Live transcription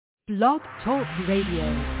Blog Talk Radio.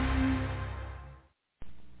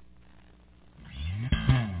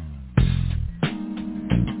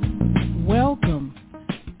 Welcome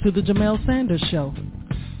to the Jamelle Sanders Show,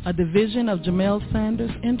 a division of Jamelle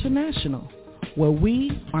Sanders International, where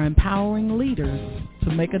we are empowering leaders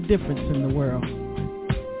to make a difference in the world.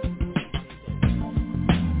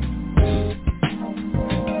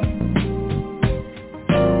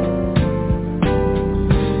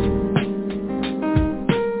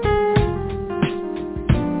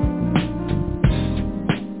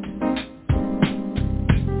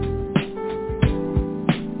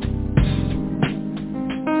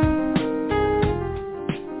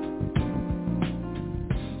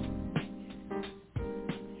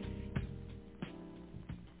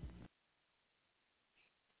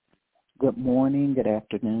 Good morning, good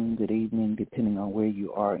afternoon, good evening, depending on where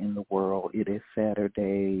you are in the world. It is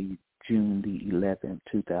Saturday, June the 11th,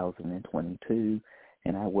 2022,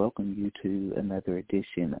 and I welcome you to another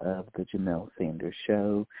edition of the Jamelle Sanders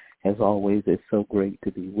Show. As always, it's so great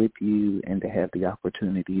to be with you and to have the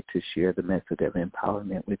opportunity to share the message of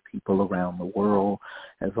empowerment with people around the world.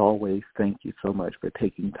 As always, thank you so much for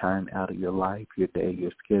taking time out of your life, your day,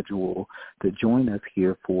 your schedule to join us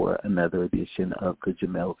here for another edition of the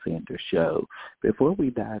Jamelle Sanders Show. Before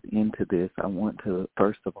we dive into this, I want to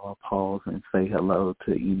first of all pause and say hello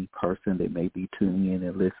to any person that may be tuning in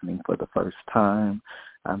and listening for the first time.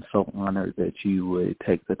 I'm so honored that you would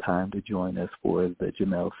take the time to join us for the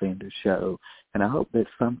Jamelle Sanders Show, and I hope that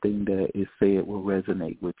something that is said will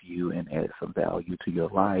resonate with you and add some value to your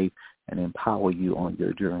life and empower you on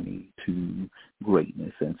your journey to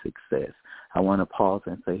greatness and success. I want to pause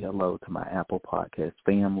and say hello to my Apple Podcast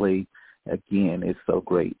family. Again, it's so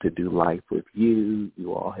great to do life with you.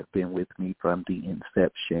 You all have been with me from the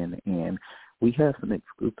inception, and we have some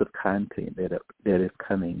exclusive content that is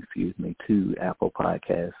coming, to Apple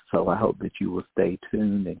Podcasts. So I hope that you will stay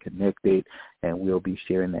tuned and connected, and we'll be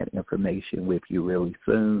sharing that information with you really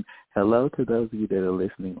soon. Hello to those of you that are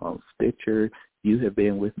listening on Stitcher. You have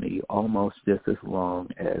been with me almost just as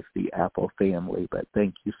long as the Apple family, but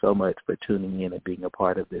thank you so much for tuning in and being a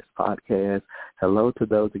part of this podcast. Hello to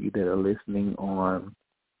those of you that are listening on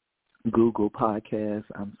Google Podcasts.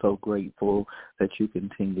 I'm so grateful that you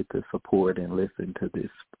continue to support and listen to this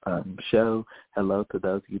show. Hello to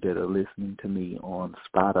those of you that are listening to me on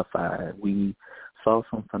Spotify. We saw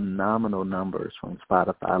some phenomenal numbers from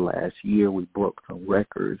Spotify last year. We broke some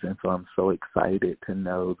records, and so I'm so excited to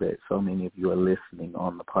know that so many of you are listening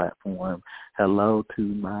on the platform. Hello to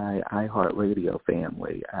my iHeartRadio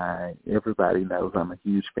family. Everybody knows I'm a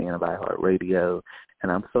huge fan of iHeartRadio,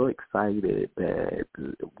 and I'm so excited that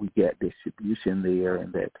we get distribution there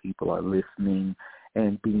and that people are listening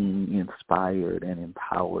and being inspired and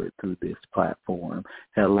empowered through this platform.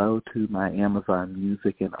 Hello to my Amazon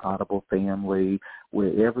Music and Audible family.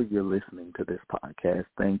 Wherever you're listening to this podcast,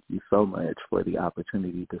 thank you so much for the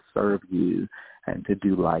opportunity to serve you and to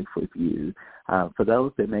do life with you. For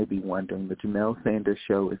those that may be wondering, the Jamelle Sanders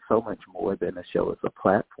Show is so much more than a show. It's a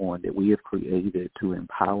platform that we have created to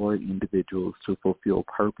empower individuals to fulfill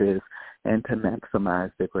purpose and to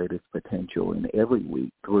maximize their greatest potential. And every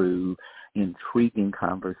week through intriguing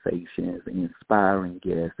conversations, inspiring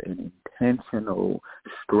guests, and intentional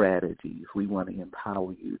strategies, we want to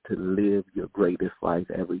empower you to live your greatest life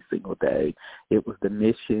every single day. It was the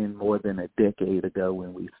mission more than a decade ago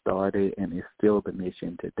when we started, and it's still the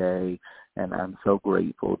mission today. And I'm so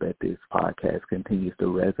grateful that this podcast continues to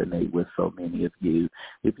resonate with so many of you.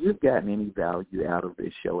 If you've gotten any value out of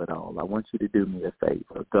this show at all, I want you to do me a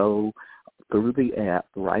favor. Go through the app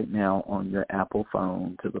right now on your Apple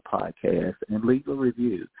phone to the podcast and leave a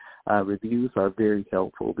review. Reviews are very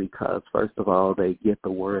helpful because, first of all, they get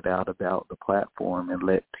the word out about the platform and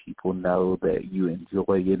let people know that you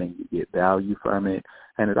enjoy it and you get value from it.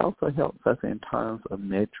 And it also helps us in terms of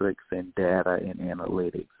metrics and data and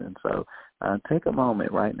analytics. And so take a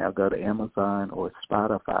moment right now, go to Amazon or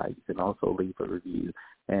Spotify. You can also leave a review.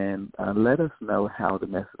 And let us know how the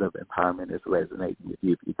message of empowerment is resonating with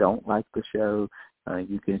you. If you don't like the show,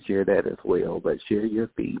 you can share that as well. But share your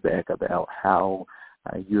feedback about how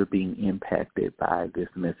you're being impacted by this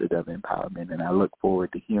message of empowerment. And I look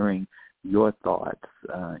forward to hearing your thoughts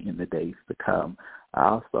in the days to come.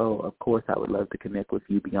 Also, of course, I would love to connect with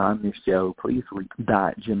you beyond this show. Please reach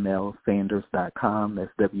 .jamellesanders.com.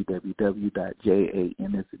 That's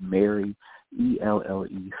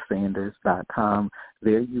www.JAMELLESanders.com.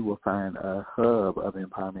 There you will find a hub of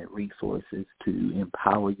empowerment resources to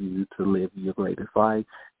empower you to live your greatest life.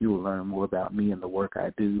 You will learn more about me and the work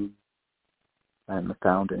I do. I'm the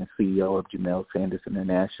founder and CEO of Jamelle Sanders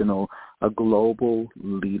International, a global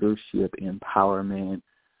leadership empowerment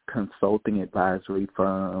consulting advisory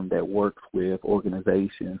firm that works with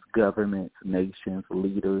organizations, governments, nations,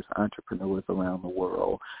 leaders, entrepreneurs around the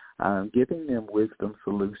world, giving them wisdom,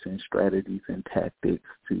 solutions, strategies, and tactics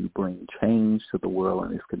to bring change to the world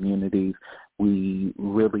and its communities. We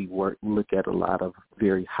really look at a lot of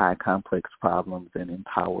very high complex problems and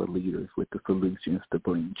empower leaders with the solutions to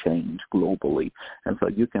bring change globally. And so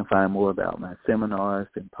you can find more about my seminars,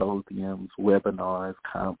 symposiums, webinars,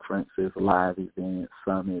 conferences, live events,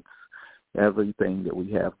 summits, everything that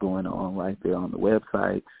we have going on right there on the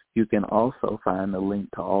website. You can also find the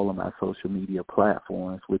link to all of my social media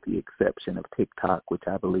platforms with the exception of TikTok, which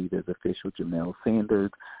I believe is official Jamelle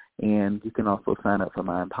Sanders. And you can also sign up for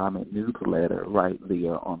my empowerment newsletter right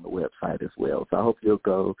there on the website as well. So I hope you'll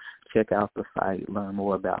go check out the site, learn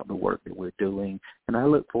more about the work that we're doing. And I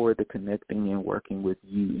look forward to connecting and working with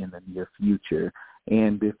you in the near future.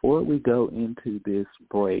 And before we go into this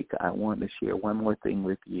break, I want to share one more thing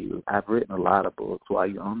with you. I've written a lot of books. While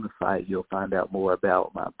you're on the site, you'll find out more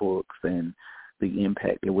about my books and the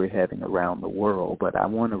impact that we're having around the world. But I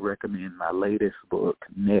want to recommend my latest book,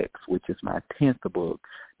 Next, which is my 10th book,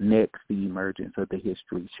 Next, The Emergence of the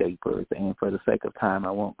History Shapers. And for the sake of time,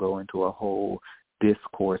 I won't go into a whole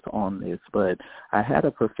discourse on this, but I had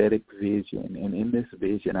a prophetic vision, and in this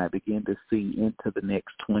vision I began to see into the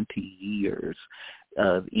next 20 years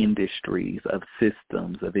of industries, of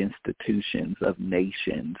systems, of institutions, of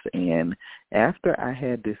nations. And after I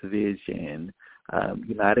had this vision,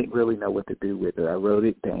 I didn't really know what to do with it. I wrote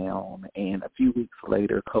it down, and a few weeks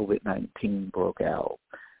later, COVID-19 broke out,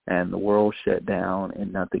 and the world shut down,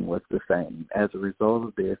 and nothing was the same. As a result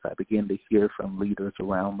of this, I began to hear from leaders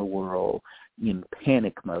around the world in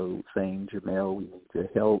panic mode saying, Jamelle, we need your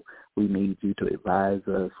help. We need you to advise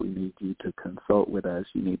us. We need you to consult with us.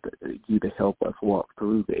 You to help us walk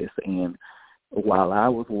through this. And while I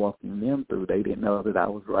was walking them through, they didn't know that I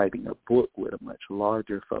was writing a book with a much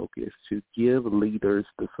larger focus to give leaders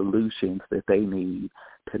the solutions that they need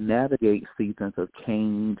to navigate seasons of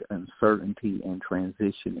change, uncertainty, and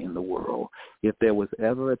transition in the world. If there was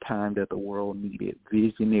ever a time that the world needed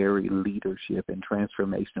visionary leadership and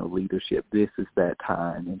transformational leadership, this is that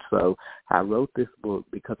time. And so I wrote this book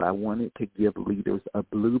because I wanted to give leaders a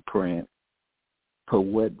blueprint for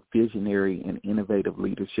what visionary and innovative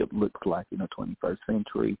leadership looks like in the 21st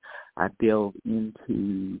century. I delve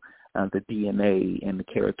into the DNA and the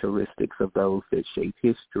characteristics of those that shape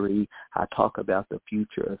history. I talk about the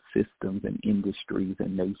future of systems and industries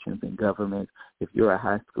and nations and governments. If you're a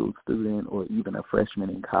high school student or even a freshman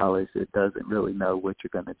in college that doesn't really know what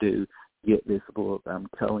you're going to do, get this book. I'm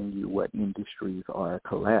telling you what industries are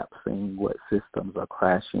collapsing, what systems are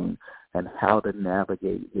crashing, and how to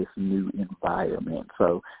navigate this new environment.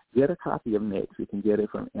 So get a copy of Next. You can get it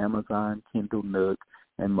from Amazon, Kindle, Nook,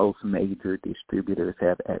 and most major distributors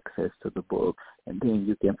have access to the book. And then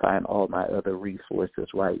you can find all my other resources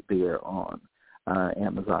right there on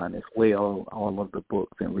Amazon as well. All of the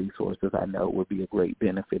books and resources I know will be a great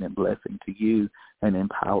benefit and blessing to you and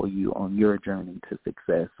empower you on your journey to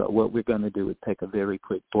success. So what we're going to do is take a very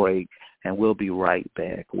quick break, and we'll be right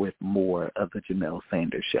back with more of the Jamelle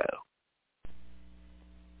Sanders Show.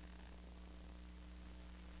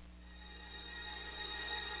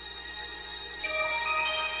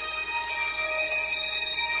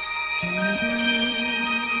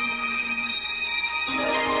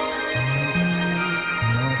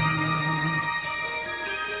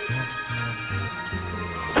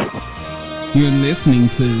 You're listening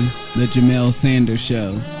to The Jamelle Sanders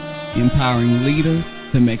Show, empowering leaders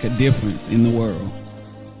to make a difference in the world.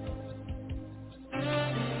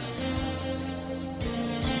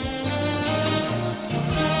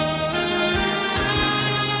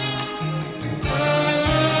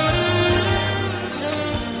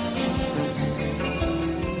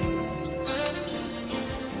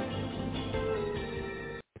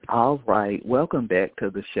 All right, welcome back to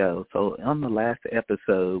the show. So on the last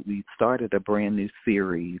episode, we started a brand new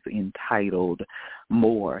series entitled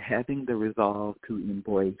More, Having the Resolve to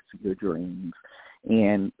Embrace Your Dreams.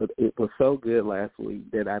 And it was so good last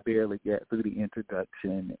week that I barely got through the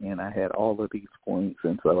introduction, and I had all of these points.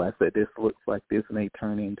 And so I said, this looks like this may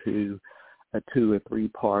turn into a 2 or 3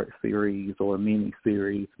 part series or a mini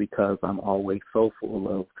series because I'm always so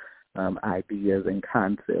full of ideas and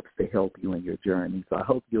concepts to help you in your journey. So I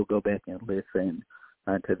hope you'll go back and listen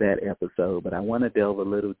to that episode. But I want to delve a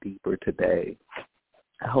little deeper today.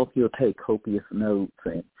 I hope you'll take copious notes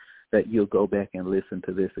and that you'll go back and listen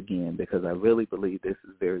to this again, because I really believe this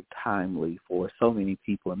is very timely for so many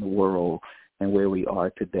people in the world and where we are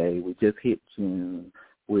today. We just hit June.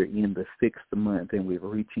 We're in the 6th month, and we're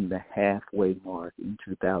reaching the halfway mark in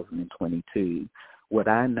 2022. what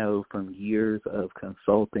I know from years of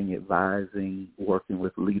consulting, advising, working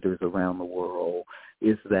with leaders around the world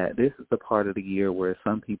is that this is the part of the year where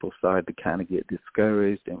some people start to kind of get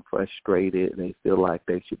discouraged and frustrated. They feel like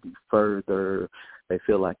they should be further. They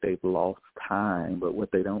feel like they've lost time. But what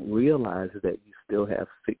they don't realize is that you still have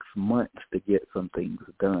 6 months to get some things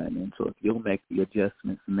done. And so if you'll make the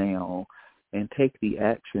adjustments now and take the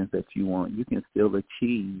actions that you want, you can still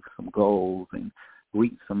achieve some goals and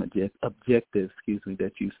reach some objectives,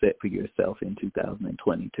 that you set for yourself in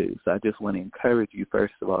 2022. So I just want to encourage you,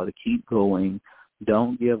 first of all, to keep going.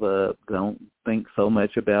 Don't give up. Don't think so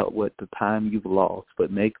much about what the time you've lost, but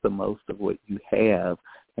make the most of what you have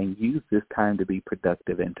and use this time to be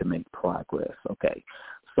productive and to make progress, okay?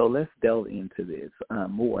 So let's delve into this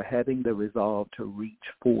more, having the resolve to reach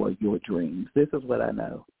for your dreams. This is what I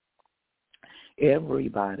know.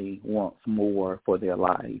 Everybody wants more for their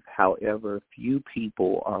life. However, few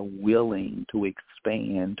people are willing to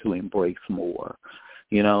expand to embrace more.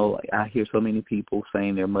 You know, I hear so many people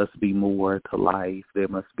saying there must be more to life. There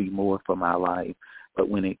must be more for my life. But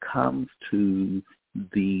when it comes to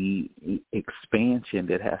the expansion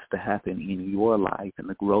that has to happen in your life and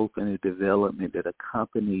the growth and the development that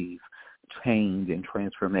accompanies change and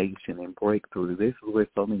transformation and breakthrough, this is where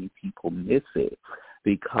so many people miss it,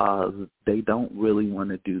 because they don't really want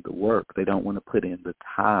to do the work. They don't want to put in the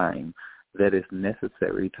time that is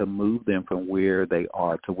necessary to move them from where they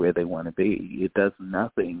are to where they want to be. It does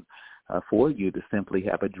nothing for you to simply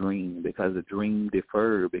have a dream, because a dream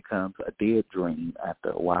deferred becomes a dead dream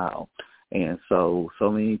after a while. And so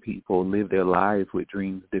many people live their lives with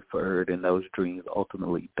dreams deferred, and those dreams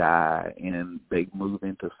ultimately die, and they move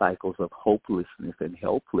into cycles of hopelessness and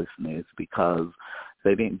helplessness because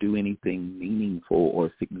they didn't do anything meaningful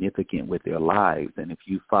or significant with their lives. And if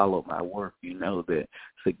you follow my work, you know that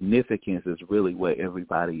significance is really what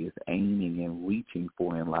everybody is aiming and reaching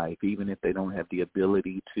for in life, even if they don't have the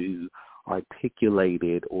ability to articulate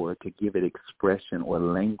it or to give it expression or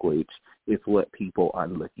language. It's what people are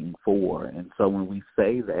looking for. And so when we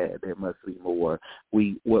say that there must be more,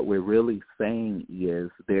 what we're really saying is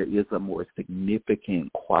there is a more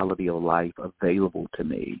significant quality of life available to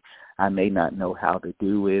me. I may not know how to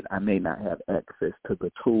do it. I may not have access to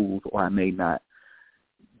the tools, or I may not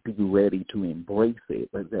be ready to embrace it,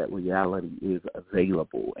 but that reality is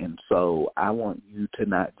available. And so I want you to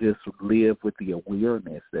not just live with the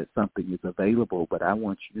awareness that something is available, but I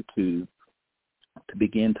want you to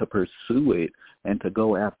begin to pursue it and to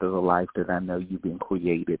go after the life that I know you've been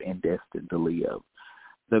created and destined to live.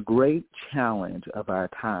 The great challenge of our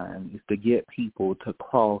time is to get people to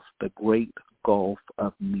cross the great gulf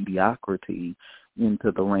of mediocrity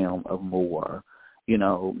into the realm of more. You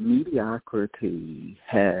know, mediocrity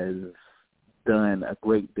has done a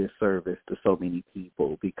great disservice to so many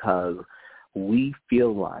people, because we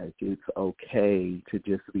feel like it's okay to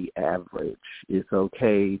just be average. It's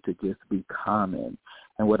okay to just be common.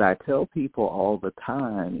 And what I tell people all the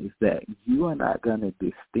time is that you are not going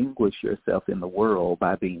to distinguish yourself in the world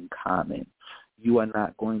by being common. You are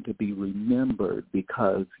not going to be remembered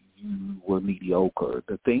because you were mediocre.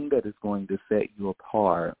 The thing that is going to set you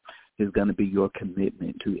apart is going to be your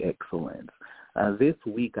commitment to excellence. This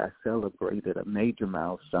week I celebrated a major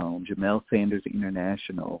milestone. Jamelle Sanders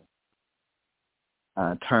International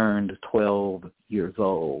turned 12 years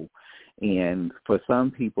old. And for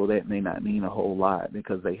some people that may not mean a whole lot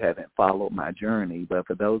because they haven't followed my journey. But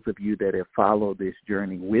for those of you that have followed this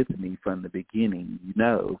journey with me from the beginning, you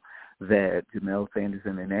know that Jamelle Sanders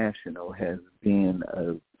International has been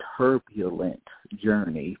a turbulent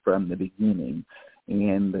journey from the beginning.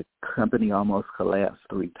 And the company almost collapsed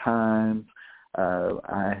 3 times.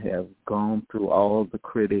 I have gone through all the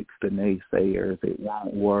critics, the naysayers. It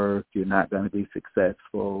won't work. You're not going to be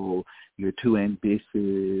successful. You're too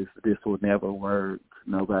ambitious. This will never work.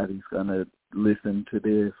 Nobody's going to listen to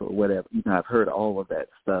this or whatever. You know, I've heard all of that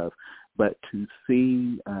stuff. But to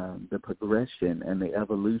see the progression and the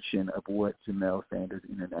evolution of what Jamelle Sanders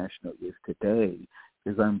International is today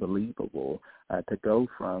is unbelievable. To go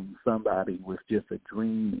from somebody with just a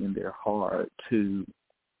dream in their heart to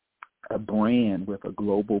a brand with a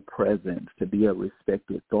global presence, to be a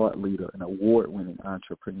respected thought leader, an award-winning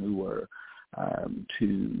entrepreneur,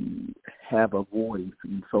 to have a voice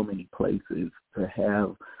in so many places, to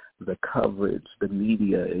have the coverage, the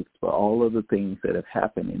media, for all of the things that have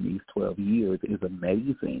happened in these 12 years is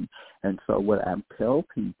amazing. And so what I tell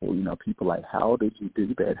people, you know, people like, how did you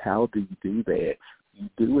do that? How do you do that? You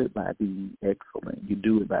do it by being excellent. You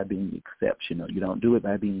do it by being exceptional. You don't do it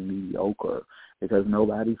by being mediocre, because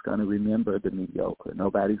nobody's going to remember the mediocre.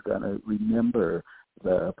 Nobody's going to remember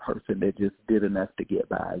the person that just did enough to get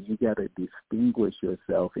by. You got to distinguish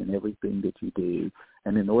yourself in everything that you do.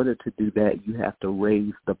 And in order to do that, you have to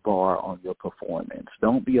raise the bar on your performance.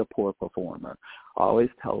 Don't be a poor performer. I always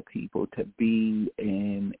tell people to be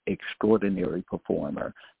an extraordinary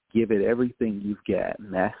performer. Give it everything you've got.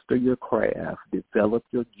 Master your craft. Develop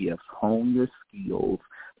your gifts. Hone your skills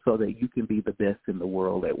so that you can be the best in the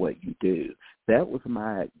world at what you do. That was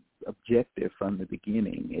my objective from the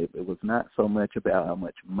beginning. It was not so much about how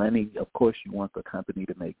much money. Of course, you want the company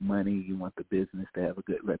to make money. You want the business to have a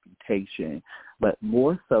good reputation. But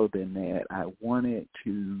more so than that, I wanted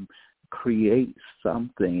to create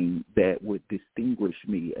something that would distinguish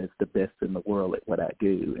me as the best in the world at what I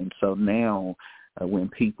do. And so now when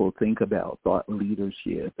people think about thought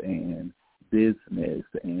leadership and business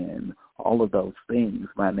and all of those things,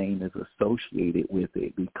 my name is associated with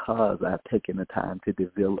it because I've taken the time to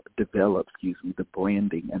develop the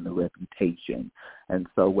branding and the reputation. And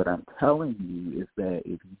so what I'm telling you is that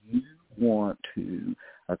if you want to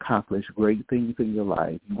accomplish great things in your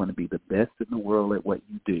life, you want to be the best in the world at what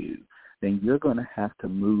you do, then you're going to have to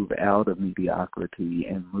move out of mediocrity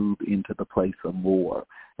and move into the place of more.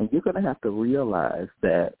 And you're going to have to realize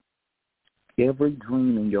that every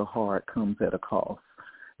dream in your heart comes at a cost.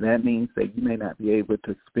 That means that you may not be able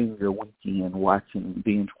to spend your weekend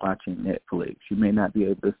binge watching Netflix. You may not be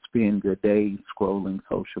able to spend your days scrolling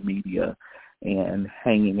social media and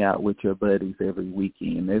hanging out with your buddies every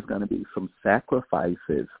weekend. There's going to be some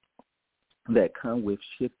sacrifices that come with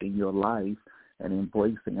shifting your life and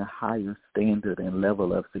embracing a higher standard and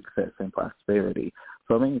level of success and prosperity.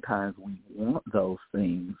 So many times we want those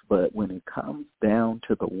things, but when it comes down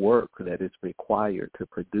to the work that is required to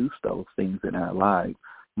produce those things in our lives,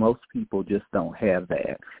 most people just don't have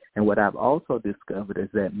that. And what I've also discovered is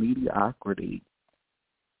that mediocrity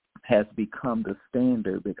has become the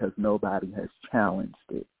standard because nobody has challenged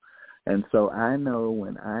it. And so I know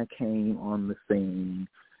when I came on the scene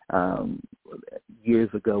years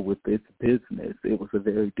ago with this business, it was a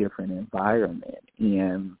very different environment.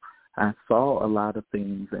 And I saw a lot of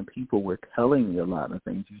things, and people were telling me a lot of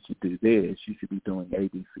things. You should do this. You should be doing A,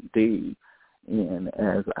 B, C, D. And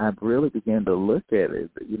as I really began to look at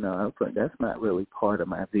it, I was like, that's not really part of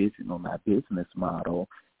my vision or my business model.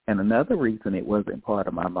 And another reason it wasn't part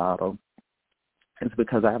of my model is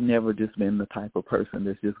because I've never just been the type of person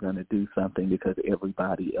that's just going to do something because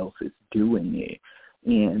everybody else is doing it.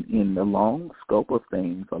 And in the long scope of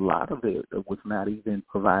things, a lot of it was not even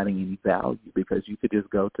providing any value because you could just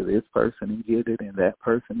go to this person and get it and that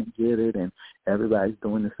person and get it, and everybody's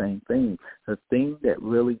doing the same thing. The thing that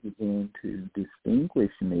really began to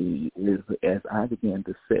distinguish me is as I began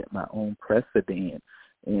to set my own precedent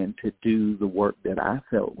and to do the work that I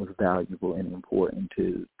felt was valuable and important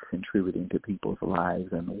to contributing to people's lives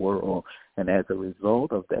and the world. And as a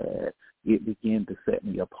result of that, it began to set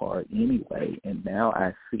me apart anyway. And now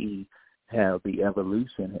I see how the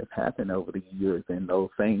evolution has happened over the years, and those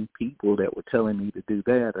same people that were telling me to do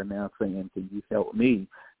that are now saying, can you help me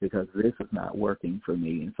because this is not working for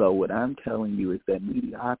me. And so what I'm telling you is that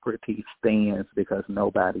mediocrity stands because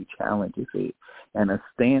nobody challenges it. And a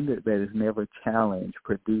standard that is never challenged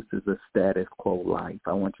produces a status quo life.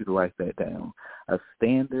 I want you to write that down. A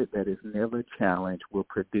standard that is never challenged will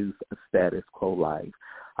produce a status quo life.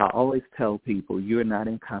 I always tell people you're not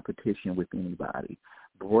in competition with anybody.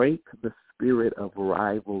 Break the spirit of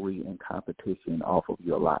rivalry and competition off of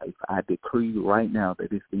your life. I decree right now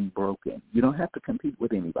that it's being broken. You don't have to compete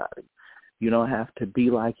with anybody. You don't have to be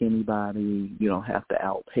like anybody. You don't have to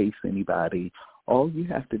outpace anybody. All you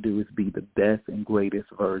have to do is be the best and greatest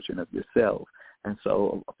version of yourself. And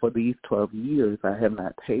so for these 12 years, I have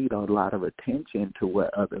not paid a lot of attention to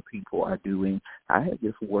what other people are doing. I have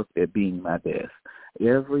just worked at being my best.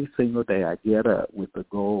 Every single day I get up with the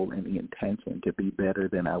goal and the intention to be better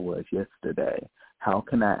than I was yesterday. How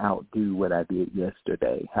can I outdo what I did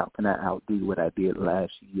yesterday? How can I outdo what I did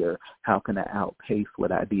last year? How can I outpace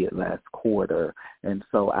what I did last quarter? And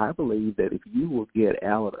so I believe that if you will get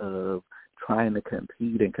out of trying to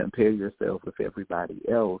compete and compare yourself with everybody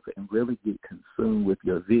else and really get consumed with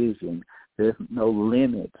your vision, there's no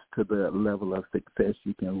limits to the level of success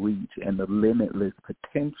you can reach and the limitless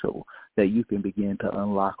potential that you can begin to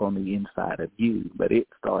unlock on the inside of you. But it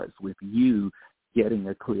starts with you getting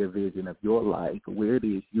a clear vision of your life, where it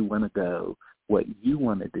is you want to go, what you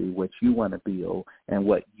want to do, what you want to build, and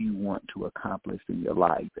what you want to accomplish in your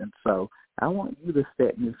life. And so I want you to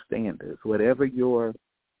set new standards. Whatever your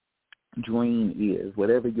dream is,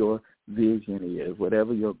 whatever your vision is,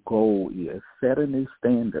 whatever your goal is, set a new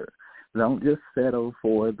standard. Don't just settle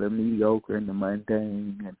for the mediocre and the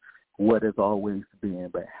mundane and what has always been,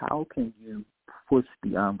 but how can you push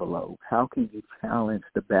the envelope? How can you challenge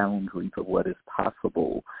the boundaries of what is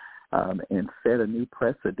possible and set a new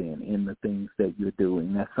precedent in the things that you're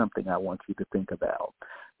doing? That's something I want you to think about.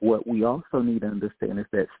 What we also need to understand is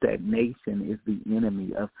that stagnation is the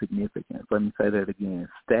enemy of significance. Let me say that again.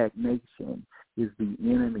 Stagnation is the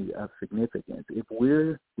enemy of significance. If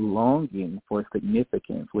we're longing for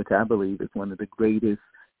significance, which I believe is one of the greatest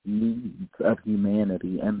needs of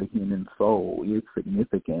humanity and the human soul is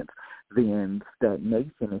significance, then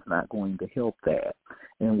stagnation is not going to help that.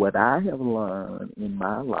 And what I have learned in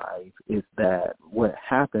my life is that what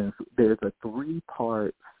happens, there's a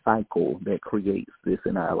 3-part cycle that creates this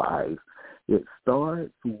in our lives. It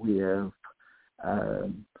starts with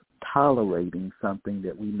tolerating something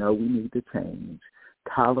that we know we need to change.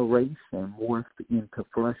 Toleration morphs into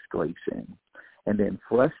frustration. And then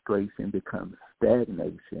frustration becomes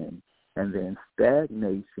stagnation, and then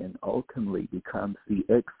stagnation ultimately becomes the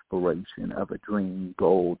exploration of a dream,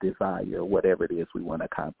 goal, desire, whatever it is we want to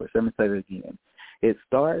accomplish. Let me say it again. It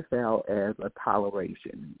starts out as a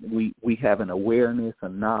toleration. We have an awareness, a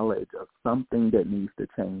knowledge of something that needs to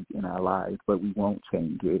change in our lives, but we won't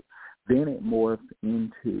change it. Then it morphs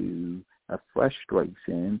into a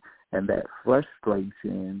frustration, and that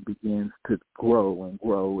frustration begins to grow and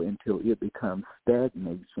grow until it becomes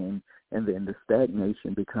stagnation, and then the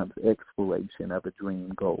stagnation becomes exploration of a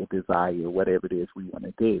dream, goal, desire, whatever it is we want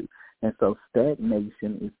to do. And so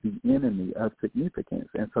stagnation is the enemy of significance.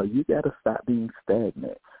 And so you got to stop being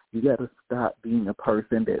stagnant. You got to stop being a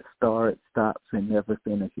person that starts, stops, and never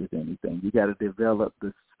finishes anything. You got to develop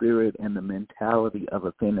the spirit and the mentality of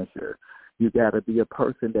a finisher. You got to be a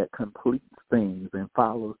person that completes things and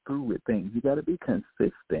follows through with things. You got to be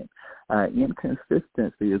consistent.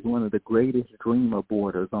 Inconsistency is one of the greatest dream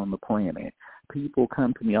aborters on the planet. People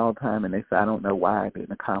come to me all the time and they say, I don't know why I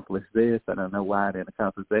didn't accomplish this. I don't know why I didn't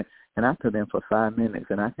accomplish that. And I tell them for 5 minutes,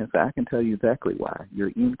 and I can say, I can tell you exactly why.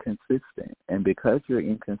 You're inconsistent. And because you're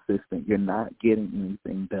inconsistent, you're not getting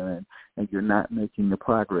anything done, and you're not making the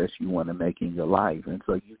progress you want to make in your life. And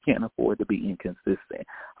so you can't afford to be inconsistent.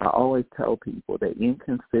 I always tell people that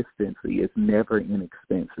inconsistency is never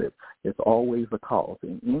inexpensive. It's always a cost.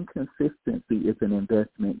 And inconsistency is an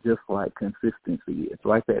investment just like consistency is.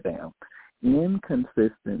 Write that down.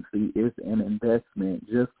 Inconsistency is an investment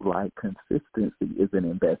just like consistency is an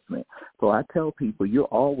investment. So I tell people you're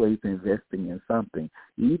always investing in something.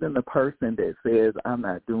 Even the person that says, I'm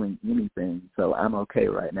not doing anything, so I'm okay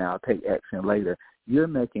right now, I'll take action later, you're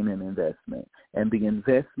making an investment. And the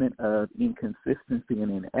investment of inconsistency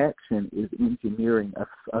and inaction is engineering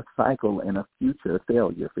a cycle and a future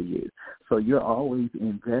failure for you. So you're always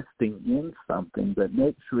investing in something, but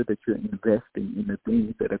make sure that you're investing in the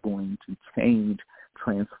things that are going to change,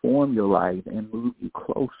 transform your life, and move you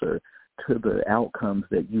closer to the outcomes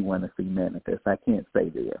that you want to see manifest. I can't say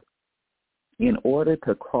there. In order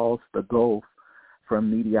to cross the gulf from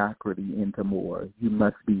mediocrity into more, you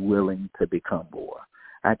must be willing to become more.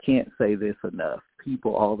 I can't say this enough.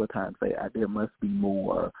 People all the time say, there must be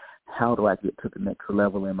more. How do I get to the next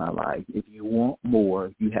level in my life? If you want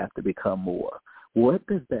more, you have to become more. What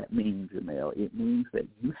does that mean, Jamelle? It means that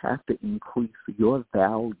you have to increase your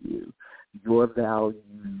value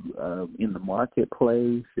in the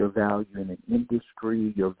marketplace, your value in an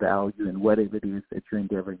industry, your value in whatever it is that you're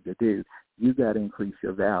endeavoring to do. You got to increase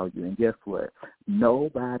your value. And guess what?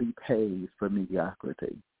 Nobody pays for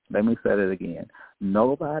mediocrity. Let me say that again.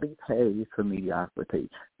 Nobody pays for mediocrity.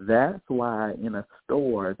 That's why in a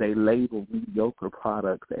store they label mediocre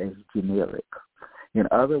products as generic. In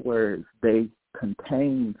other words, they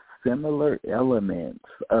contain similar elements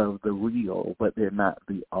of the real, but they're not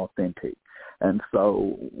the authentic. And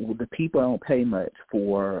so the people don't pay much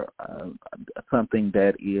for something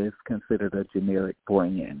that is considered a generic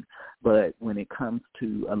brand. But when it comes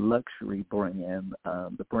to a luxury brand,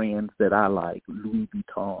 the brands that I like, Louis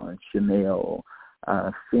Vuitton, Chanel,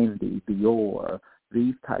 Fendi, Dior,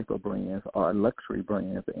 these type of brands are luxury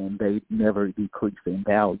brands, and they never decrease in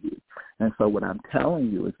value. And so what I'm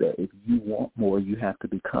telling you is that if you want more, you have to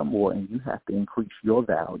become more, and you have to increase your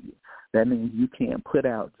value. That means you can't put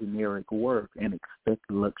out generic work and expect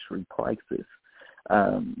luxury prices.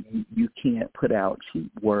 You can't put out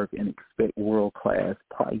cheap work and expect world-class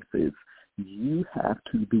prices. You have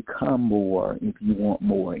to become more if you want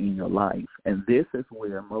more in your life. And this is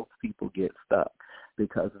where most people get stuck,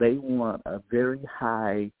 because they want a very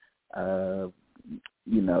high,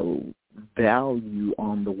 value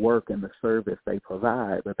on the work and the service they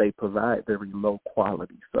provide, but they provide very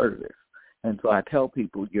low-quality service. And so I tell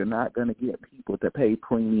people you're not going to get people to pay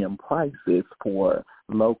premium prices for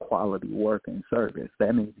low-quality work and service.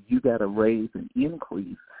 That means you got to raise and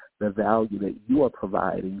increase the value that you are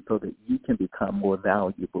providing so that you can become more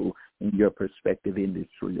valuable in your prospective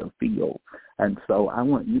industry or field. And so I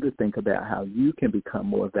want you to think about how you can become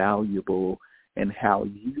more valuable and how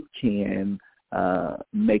you can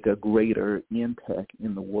make a greater impact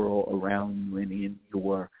in the world around you and in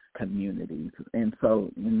your communities. And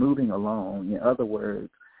so in moving along, in other words,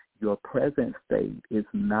 your present state is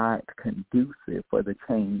not conducive for the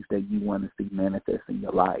change that you want to see manifest in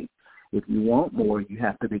your life. If you want more, you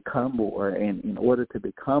have to become more. And in order to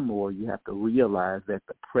become more, you have to realize that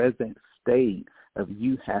the present state of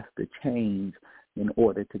you has to change in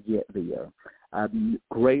order to get there.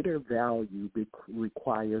 Greater value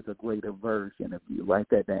requires a greater version of you. Write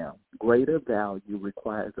that down. Greater value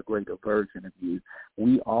requires a greater version of you.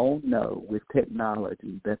 We all know with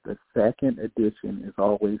technology that the second edition is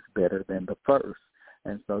always better than the first.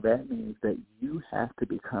 And so that means that you have to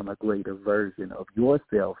become a greater version of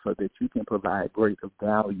yourself so that you can provide greater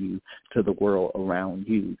value to the world around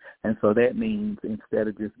you. And so that means instead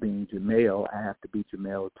of just being Jamelle, I have to be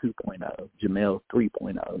Jamelle 2.0, Jamelle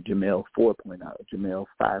 3.0, Jamelle 4.0, Jamelle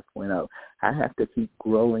 5.0. I have to keep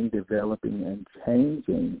growing, developing, and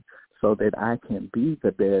changing so that I can be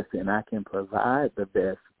the best and I can provide the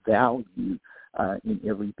best value in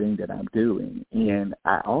everything that I'm doing. And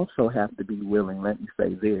I also have to be willing, let me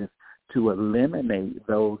say this, to eliminate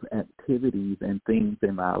those activities and things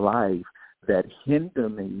in my life that hinder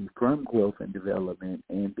me from growth and development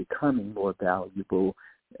and becoming more valuable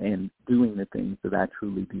and doing the things that I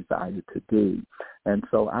truly desire to do. And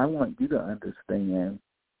so I want you to understand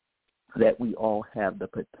that we all have the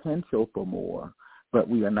potential for more, but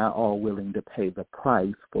we are not all willing to pay the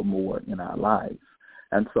price for more in our lives.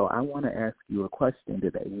 And so I want to ask you a question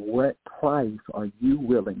today. What price are you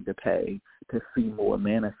willing to pay to see more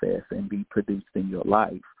manifest and be produced in your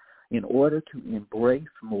life? In order to embrace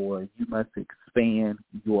more, you must expand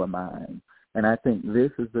your mind. And I think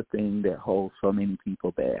this is the thing that holds so many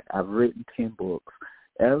people back. I've written 10 books.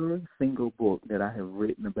 Every single book that I have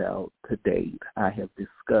written about to date, I have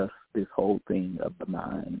discussed this whole thing of the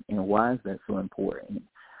mind. And why is that so important?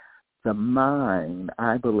 The mind,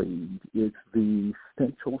 I believe, is the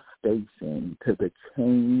central station to the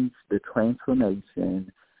change, the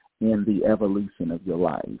transformation, and the evolution of your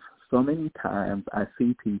life. So many times I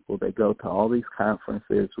see people that go to all these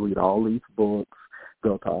conferences, read all these books,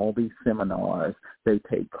 go to all these seminars, they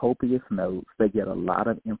take copious notes, they get a lot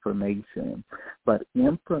of information, but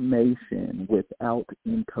information without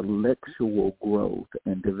intellectual growth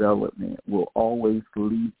and development will always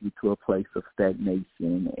lead you to a place of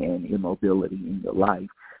stagnation and immobility in your life.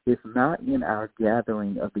 It's not in our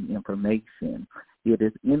gathering of the information. It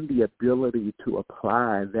is in the ability to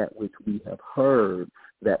apply that which we have heard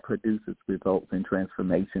that produces results and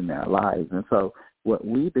transformation in our lives. And so what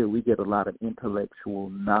we do, we get a lot of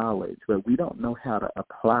intellectual knowledge, but we don't know how to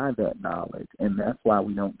apply that knowledge, and that's why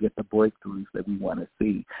we don't get the breakthroughs that we want to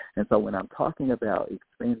see. And so when I'm talking about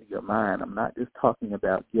expanding your mind, I'm not just talking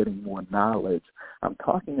about getting more knowledge. I'm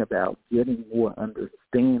talking about getting more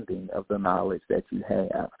understanding of the knowledge that you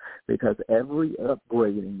have, because every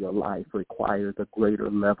upgrade in your life requires a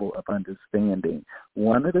greater level of understanding.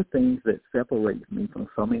 One of the things that separates me from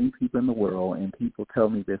so many people in the world, and people tell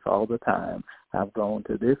me this all the time, I've gone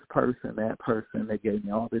to this person, that person, they gave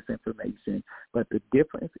me all this information, but the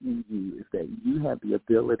difference in you is that you have the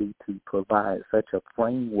ability to provide such a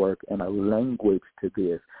framework and a language to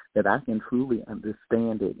this that I can truly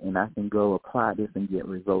understand it and I can go apply this and get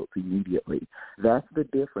results immediately. That's the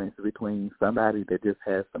difference between somebody that just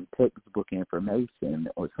has some textbook information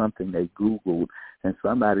or something they Googled and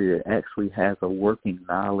somebody that actually has a working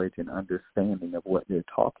knowledge and understanding of what they're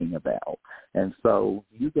talking about. And so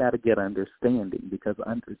you got to get understanding, because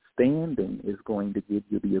understanding is going to give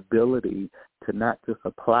you the ability to not just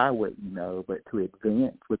apply what you know, but to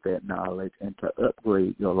advance with that knowledge and to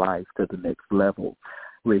upgrade your life to the next level.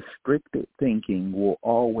 Restricted thinking will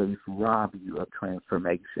always rob you of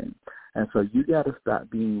transformation. And so you got to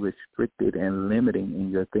stop being restricted and limiting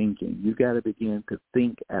in your thinking. You got to begin to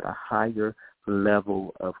think at a higher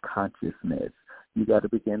level of consciousness. You got to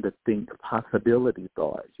begin to think possibility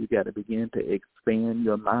thoughts. You got to begin to expand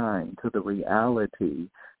your mind to the reality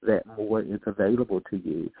that more is available to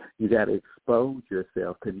you. You got to expose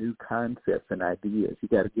yourself to new concepts and ideas. You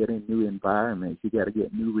got to get in new environments. You got to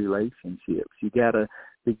get new relationships. You got to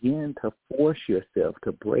begin to force yourself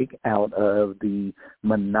to break out of the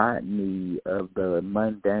monotony of the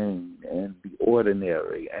mundane and the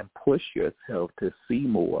ordinary and push yourself to see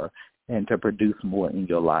more and to produce more in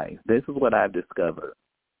your life. This is what I've discovered.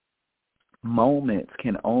 Moments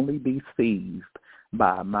can only be seized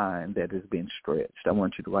by a mind that has been stretched. I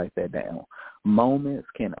want you to write that down. Moments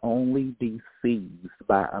can only be seized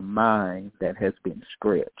by a mind that has been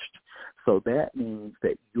stretched. So that means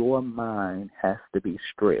that your mind has to be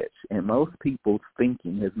stretched. And most people's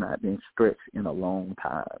thinking has not been stretched in a long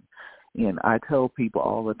time. And I tell people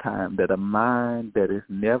all the time that a mind that is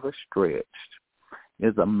never stretched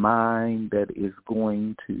is a mind that is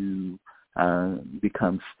going to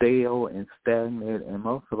become stale and stagnant, and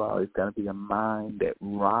most of all, it's going to be a mind that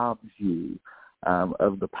robs you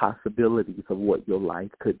of the possibilities of what your life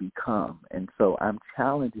could become. And so I'm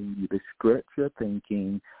challenging you to stretch your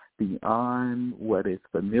thinking beyond what is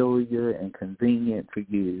familiar and convenient for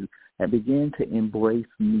you and begin to embrace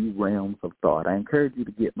new realms of thought. I encourage you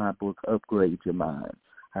to get my book, Upgrade Your Mind.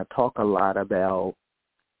 I talk a lot about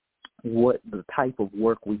what the type of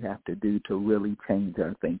work we have to do to really change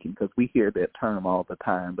our thinking, because we hear that term all the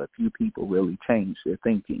time, but few people really change their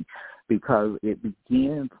thinking, because it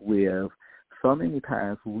begins with, so many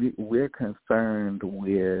times we're concerned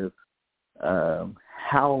with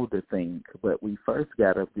how to think, but we first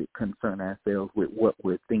got to concern ourselves with what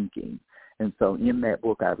we're thinking. And so in that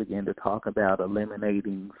book, I began to talk about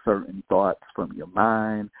eliminating certain thoughts from your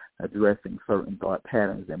mind, addressing certain thought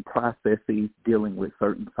patterns and processes, dealing with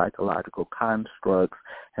certain psychological constructs,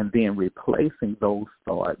 and then replacing those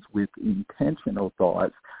thoughts with intentional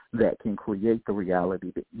thoughts that can create the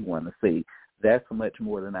reality that you want to see. That's much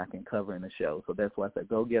more than I can cover in the show. So that's why I said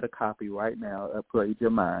go get a copy right now, Upgrade Your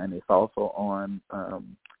Mind. It's also on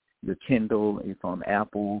your Kindle. It's on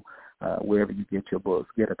Apple, wherever you get your books.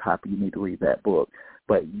 Get a copy. You need to read that book.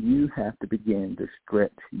 But you have to begin to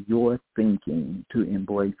stretch your thinking to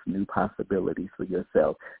embrace new possibilities for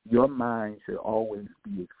yourself. Your mind should always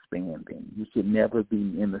be expanding. You should never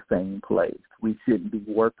be in the same place. We shouldn't be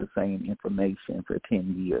worth the same information for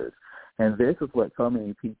 10 years. And this is what so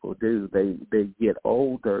many people do. They get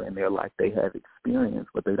older and they're like they have experience,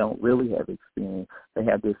 but they don't really have experience. They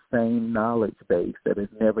have this same knowledge base that has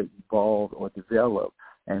never evolved or developed.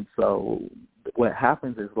 And so what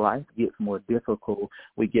happens is life gets more difficult.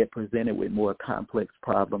 We get presented with more complex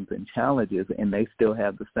problems and challenges, and they still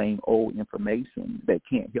have the same old information that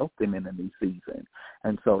can't help them in a new season.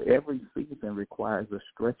 And so every season requires a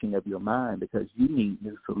stretching of your mind because you need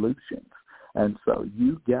new solutions. And so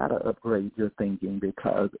you got to upgrade your thinking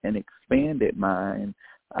because an expanded mind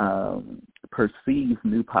perceives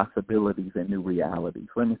new possibilities and new realities.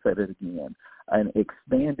 Let me say that again. An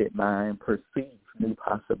expanded mind perceives new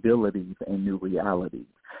possibilities and new realities.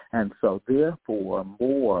 And so therefore,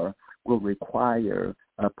 more will require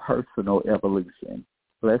a personal evolution.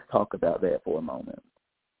 Let's talk about that for a moment.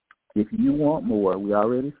 If you want more, we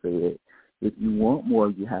already said, if you want more,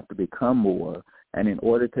 you have to become more. And in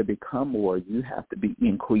order to become more, you have to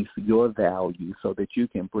increase your value so that you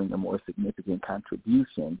can bring a more significant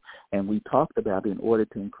contribution. And we talked about in order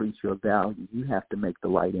to increase your value, you have to make the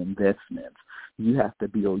right investments. You have to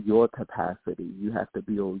build your capacity. You have to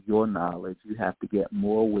build your knowledge. You have to get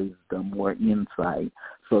more wisdom, more insight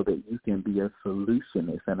so that you can be a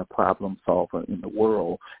solutionist and a problem solver in the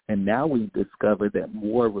world. And now we've discovered that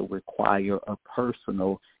more will require a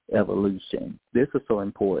personal evolution. This is so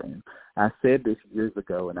important. I said this years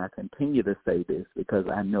ago, and I continue to say this because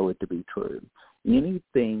I know it to be true.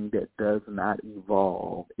 Anything that does not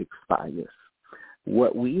evolve expires.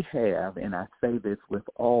 What we have, and I say this with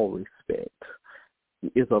all respect,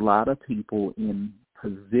 is a lot of people in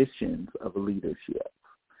positions of leadership.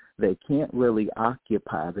 They can't really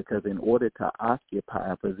occupy because in order to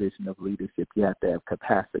occupy a position of leadership, you have to have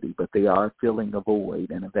capacity, but they are filling a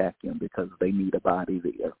void and a vacuum because they need a body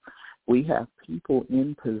there. We have people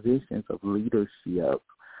in positions of leadership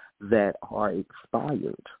that are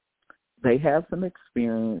expired. They have some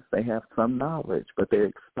experience, they have some knowledge, but they're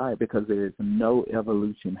expired because there is no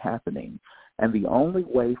evolution happening. And the only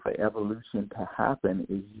way for evolution to happen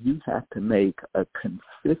is you have to make a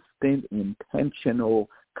consistent, intentional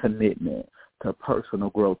commitment to personal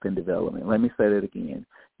growth and development. Let me say that again.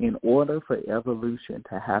 In order for evolution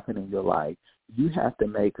to happen in your life, you have to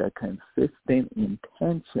make a consistent,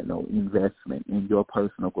 intentional investment in your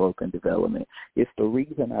personal growth and development. It's the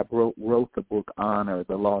reason I wrote the book, Honor,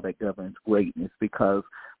 the Law That Governs Greatness, because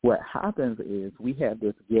what happens is we have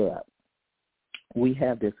this gap. We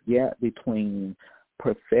have this gap between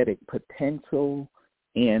prophetic potential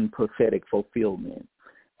and prophetic fulfillment.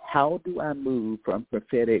 How do I move from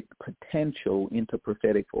prophetic potential into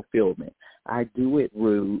prophetic fulfillment? I do it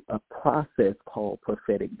through a process called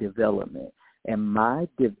prophetic development. And my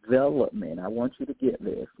development, I want you to get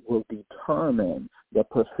this, will determine the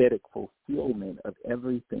prophetic fulfillment of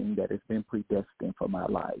everything that has been predestined for my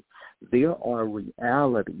life. There are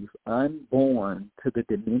realities unborn to the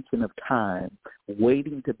dimension of time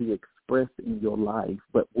waiting to be expressed in your life,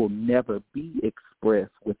 but will never be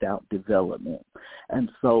expressed without development. And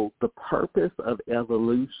so the purpose of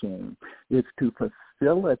evolution is to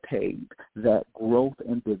facilitate that growth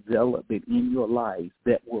and development in your life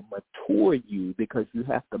that will mature you, because you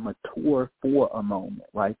have to mature for a moment.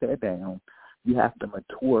 Write that down. You have to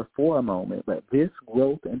mature for a moment, but this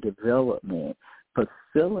growth and development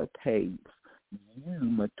facilitates you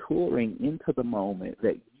maturing into the moment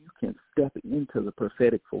that you can step into the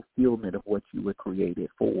prophetic fulfillment of what you were created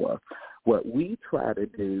for. What we try to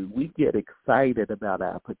do, we get excited about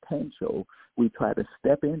our potential. We try to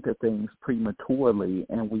step into things prematurely,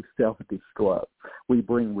 and we self-destruct. We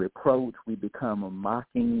bring reproach. We become a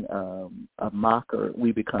mocker.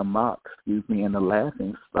 We become mocked, and the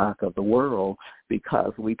laughing stock of the world,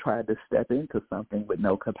 because we tried to step into something with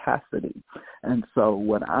no capacity. And so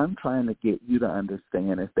what I'm trying to get you to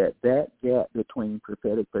understand is that gap between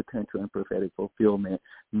prophetic potential and prophetic fulfillment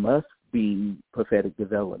must be prophetic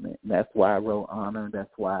development. That's why I wrote honor.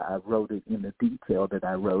 That's why I wrote it in the detail that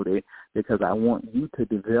I wrote it, because I want you to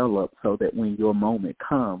develop so that when your moment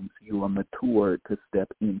comes, you are matured to step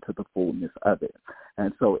into the fullness of it.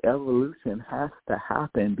 And so evolution has to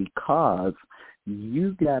happen because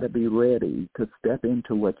you got to be ready to step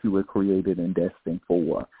into what you were created and destined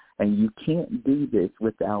for. And you can't do this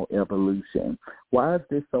without evolution. Why is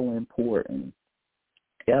this so important?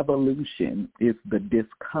 Evolution is the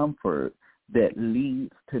discomfort that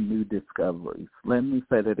leads to new discoveries. Let me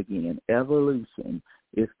say that again. Evolution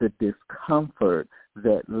is the discomfort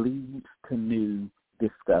that leads to new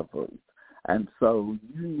discoveries. And so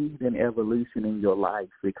you need an evolution in your life,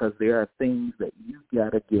 because there are things that you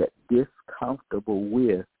got to get discomfortable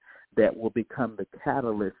with that will become the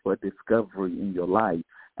catalyst for discovery in your life.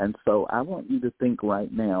 And so I want you to think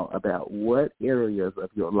right now about what areas of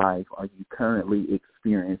your life are you currently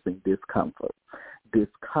experiencing discomfort.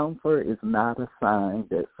 Discomfort is not a sign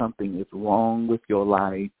that something is wrong with your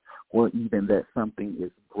life or even that something is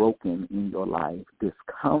broken in your life.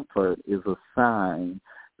 Discomfort is a sign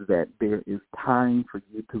that there is time for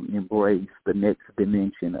you to embrace the next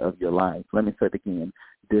dimension of your life. Let me say it again.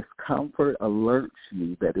 Discomfort alerts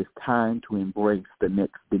you that it's time to embrace the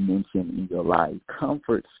next dimension in your life.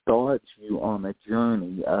 Comfort starts you on a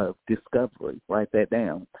journey of discovery. Write that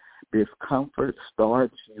down. Discomfort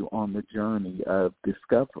starts you on the journey of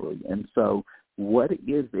discovery. And so what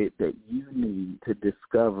is it that you need to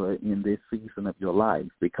discover in this season of your life?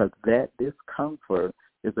 Because that discomfort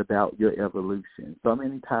is about your evolution. So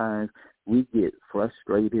many times we get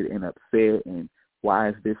frustrated and upset, and why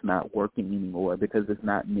is this not working anymore? Because it's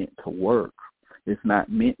not meant to work. It's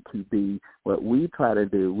not meant to be. What we try to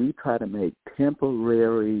do, we try to make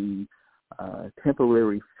temporary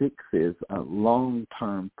fixes of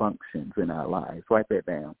long-term functions in our lives. Write that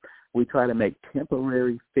down. We try to make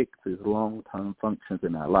temporary fixes long-term functions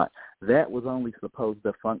in our life. That was only supposed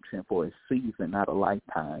to function for a season, not a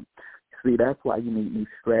lifetime. See, that's why you need new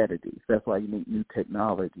strategies. That's why you need new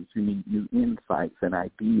technologies. You need new insights and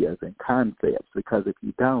ideas and concepts, because if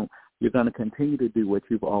you don't, you're going to continue to do what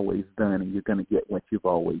you've always done, and you're going to get what you've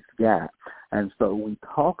always got. And so we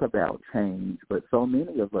talk about change, but so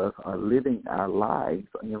many of us are living our lives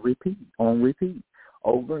on repeat.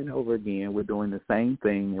 Over and over again, we're doing the same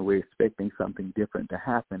thing, and we're expecting something different to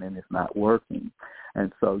happen, and it's not working.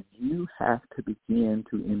 And so you have to begin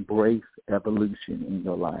to embrace evolution in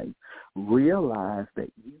your life. Realize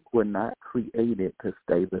that you were not created to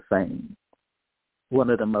stay the same. One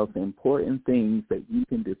of the most important things that you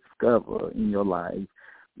can discover in your life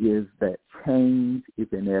is that change is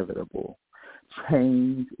inevitable.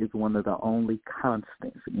 Change is one of the only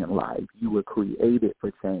constants in life. You were created for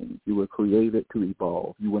change. You were created to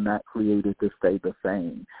evolve. You were not created to stay the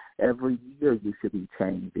same. Every year you should be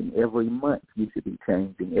changing. Every month you should be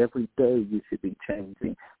changing. Every day you should be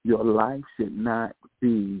changing. Your life should not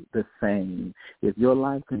be the same. If your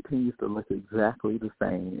life continues to look exactly the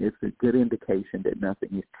same, it's a good indication that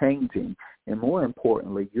nothing is changing. And more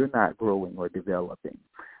importantly, you're not growing or developing.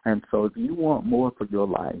 And so if you want more for your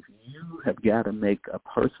life, you have got to make a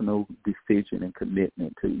personal decision and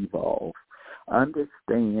commitment to evolve.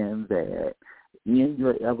 Understand that in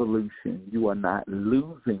your evolution, you are not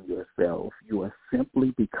losing yourself. You are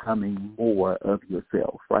simply becoming more of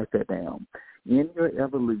yourself. Write that down. In your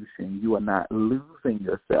evolution, you are not losing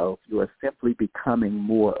yourself. You are simply becoming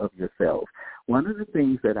more of yourself. One of the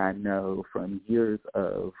things that I know from years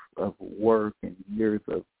of work and years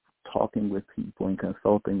of talking with people and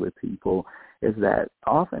consulting with people is that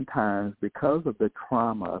oftentimes because of the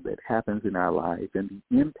trauma that happens in our lives and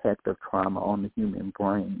the impact of trauma on the human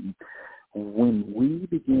brain, when we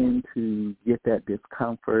begin to get that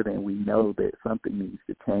discomfort and we know that something needs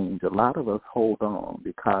to change, a lot of us hold on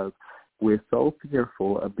because we're so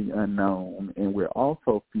fearful of the unknown, and we're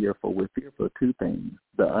also fearful. We're fearful of two things,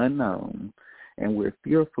 the unknown, and we're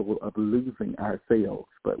fearful of losing ourselves.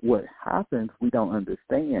 But what happens we don't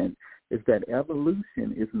understand is that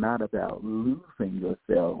evolution is not about losing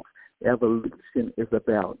yourself. Evolution is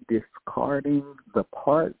about discarding the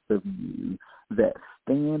parts of you that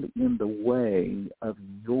stand in the way of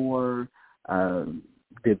your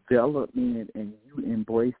development and you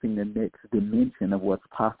embracing the next dimension of what's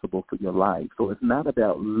possible for your life. So it's not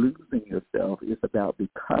about losing yourself. It's about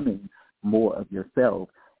becoming more of yourself.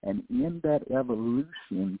 And in that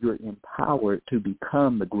evolution, you're empowered to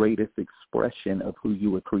become the greatest expression of who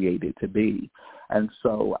you were created to be. And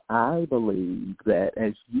so I believe that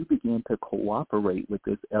as you begin to cooperate with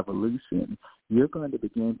this evolution, you're going to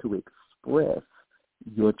begin to express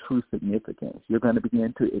your true significance. You're going to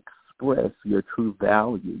begin to express your true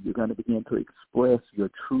value. You're going to begin to express your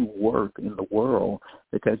true worth in the world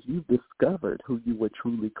because you've discovered who you were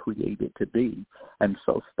truly created to be. And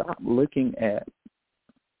so stop looking at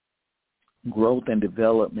growth and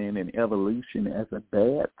development and evolution as a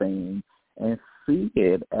bad thing and see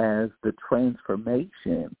it as the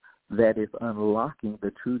transformation that is unlocking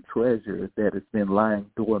the true treasure that has been lying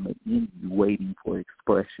dormant in you, waiting for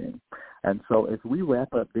expression. And so as we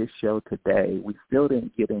wrap up this show today, we still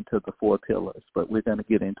didn't get into the 4 pillars, but we're going to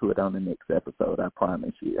get into it on the next episode, I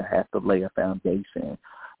promise you. I have to lay a foundation,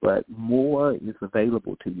 but more is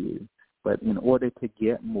available to you. But in order to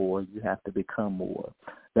get more, you have to become more.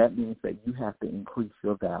 That means that you have to increase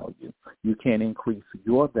your value. You can't increase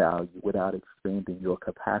your value without expanding your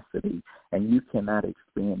capacity, and you cannot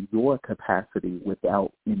expand your capacity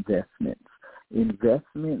without investments.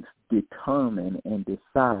 Investments determine and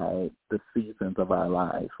decide the seasons of our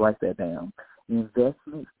lives. Write that down.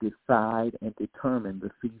 Investments decide and determine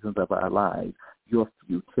the seasons of our lives. Your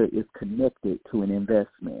future is connected to an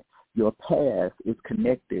investment. Your past is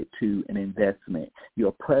connected to an investment.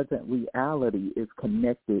 Your present reality is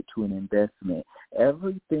connected to an investment.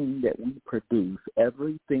 Everything that we produce,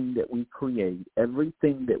 everything that we create,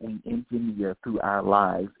 everything that we engineer through our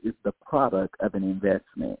lives is the product of an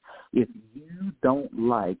investment. If you don't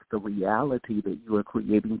like the reality that you are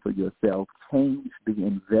creating for yourself, change the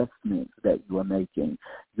investments that you are making.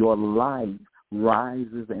 Your life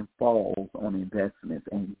rises and falls on investments,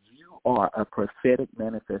 and you are a prophetic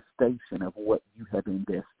manifestation of what you have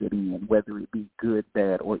invested in, whether it be good,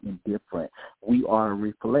 bad, or indifferent. We are a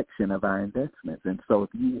reflection of our investments. And so if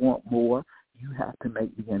you want more, you have to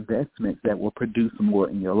make the investments that will produce more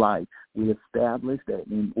in your life. We established that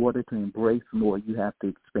in order to embrace more, you have to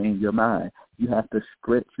expand your mind. You have to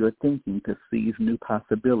stretch your thinking to seize new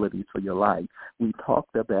possibilities for your life. We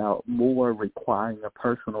talked about more requiring a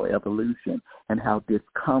personal evolution and how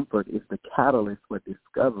discomfort is the catalyst for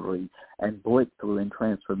discovery and breakthrough and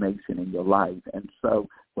transformation in your life. And so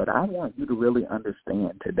what I want you to really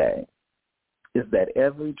understand today is that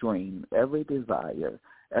every dream, every desire,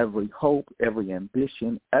 every hope, every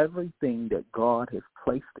ambition, everything that God has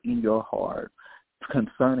placed in your heart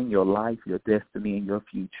concerning your life, your destiny, and your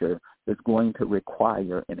future is going to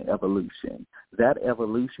require an evolution. That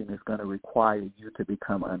evolution is going to require you to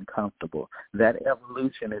become uncomfortable. That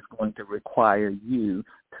evolution is going to require you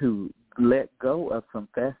to let go of some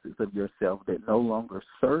facets of yourself that no longer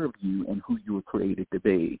serve you and who you were created to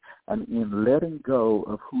be. And in letting go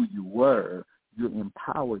of who you were, you're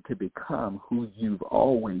empowered to become who you've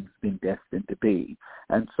always been destined to be.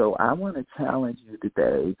 And so I want to challenge you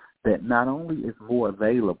today that not only is more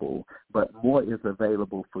available, but more is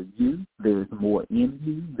available for you. There is more in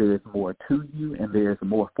you, there is more to you, and there is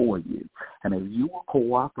more for you. And if you will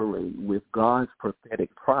cooperate with God's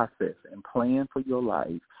prophetic process and plan for your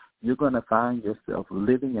life, you're going to find yourself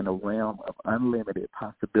living in a realm of unlimited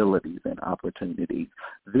possibilities and opportunities.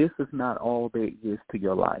 This is not all there is to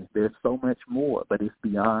your life. There's so much more, but it's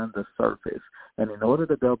beyond the surface. And in order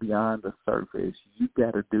to go beyond the surface, you've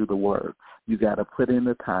got to do the work. You got to put in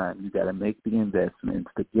the time. You got to make the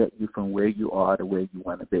investments to get you from where you are to where you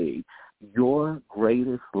want to be. Your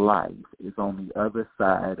greatest life is on the other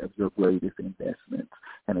side of your greatest investments.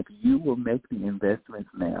 And if you will make the investments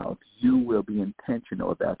now, you will be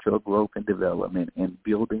intentional about your growth and development and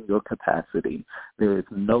building your capacity. There is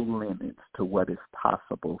no limits to what is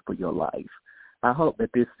possible for your life. I hope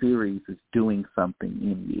that this series is doing something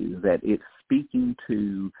in you, that it's speaking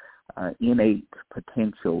to innate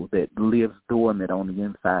potential that lives dormant on the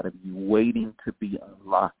inside of you, waiting to be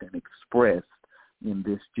unlocked and expressed in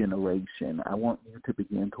this generation. I want you to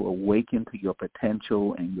begin to awaken to your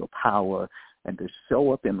potential and your power and to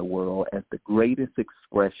show up in the world as the greatest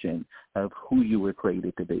expression of who you were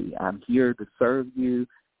created to be. I'm here to serve you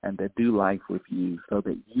and to do life with you so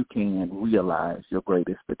that you can realize your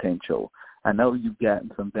greatest potential. I know you've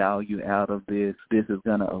gotten some value out of this. This is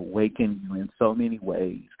going to awaken you in so many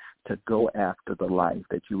ways to go after the life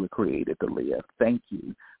that you were created to live. Thank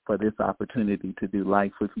you for this opportunity to do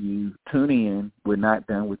life with you. Tune in. We're not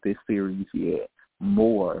done with this series yet.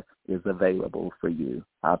 More is available for you.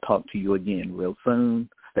 I'll talk to you again real soon.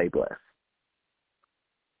 Stay blessed.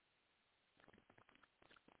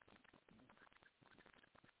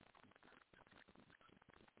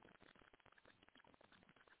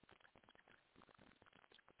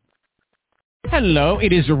 Hello,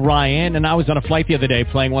 it is Ryan, and I was on a flight the other day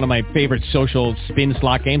playing one of my favorite social spin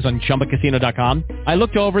slot games on ChumbaCasino.com. I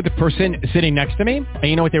looked over the person sitting next to me, and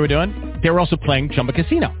you know what they were doing? They were also playing Chumba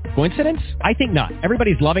Casino. Coincidence? I think not.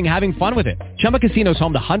 Everybody's loving having fun with it. Chumba Casino is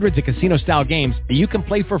home to hundreds of casino-style games that you can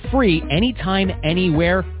play for free anytime,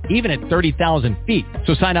 anywhere, even at 30,000 feet.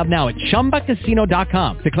 So sign up now at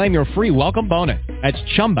ChumbaCasino.com to claim your free welcome bonus. That's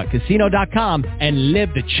ChumbaCasino.com and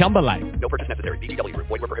live the Chumba life. No purchase necessary. VGW. Void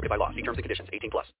where prohibited by law. See terms and conditions. 18+.